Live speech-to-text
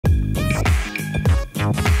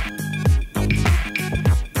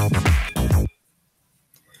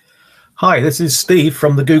Hi, this is Steve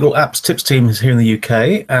from the Google Apps Tips team here in the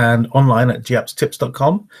UK and online at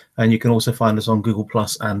gappstips.com, and you can also find us on Google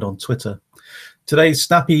Plus and on Twitter. Today's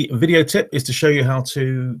snappy video tip is to show you how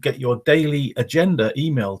to get your daily agenda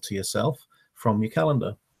emailed to yourself from your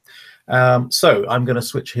calendar. So I'm going to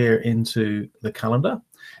switch here into the calendar,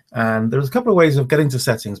 and there's a couple of ways of getting to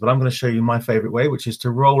settings, but I'm going to show you my favorite way, which is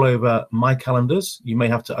to roll over my calendars. You may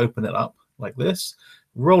have to open it up like this.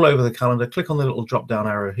 Roll over the calendar, click on the little drop down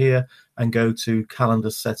arrow here and go to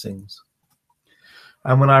calendar settings.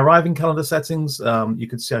 And when I arrive in calendar settings, you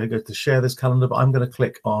can see I go to share this calendar, but I'm going to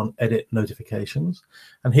click on edit notifications.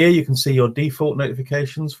 And here you can see your default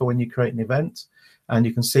notifications for when you create an event. And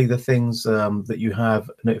you can see the things that you have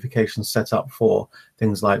notifications set up for,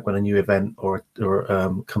 things like when a new event or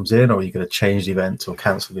comes in, or you're going to change the event or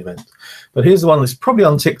cancel the event. But here's the one that's probably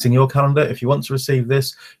unticked in your calendar. If you want to receive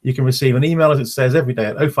this, you can receive an email, as it says, every day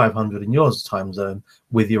at 0500 in your time zone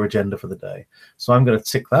with your agenda for the day. So I'm going to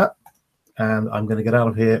tick that, and I'm going to get out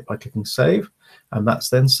of here by clicking save, and that's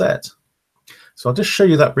then set. So I'll just show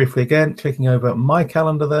you that briefly again, clicking over my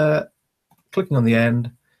calendar there, clicking on the end,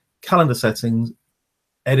 calendar settings,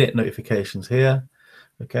 edit notifications here,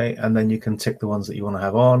 okay, and then you can tick the ones that you want to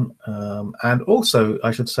have on. And also,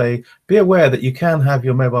 I should say, be aware that you can have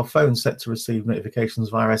your mobile phone set to receive notifications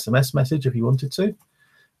via SMS message if you wanted to,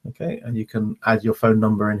 okay, and you can add your phone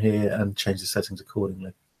number in here and change the settings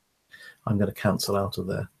accordingly. I'm going to cancel out of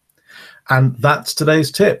there. And that's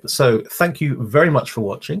today's tip. So thank you very much for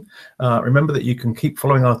watching. Remember that you can keep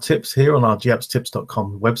following our tips here on our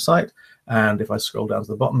gappstips.com website. And if I scroll down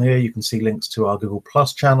to the bottom here, you can see links to our Google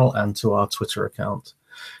Plus channel and to our Twitter account.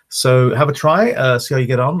 So have a try, see how you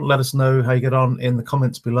get on. Let us know how you get on in the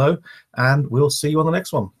comments below, and we'll see you on the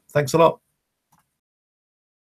next one. Thanks a lot.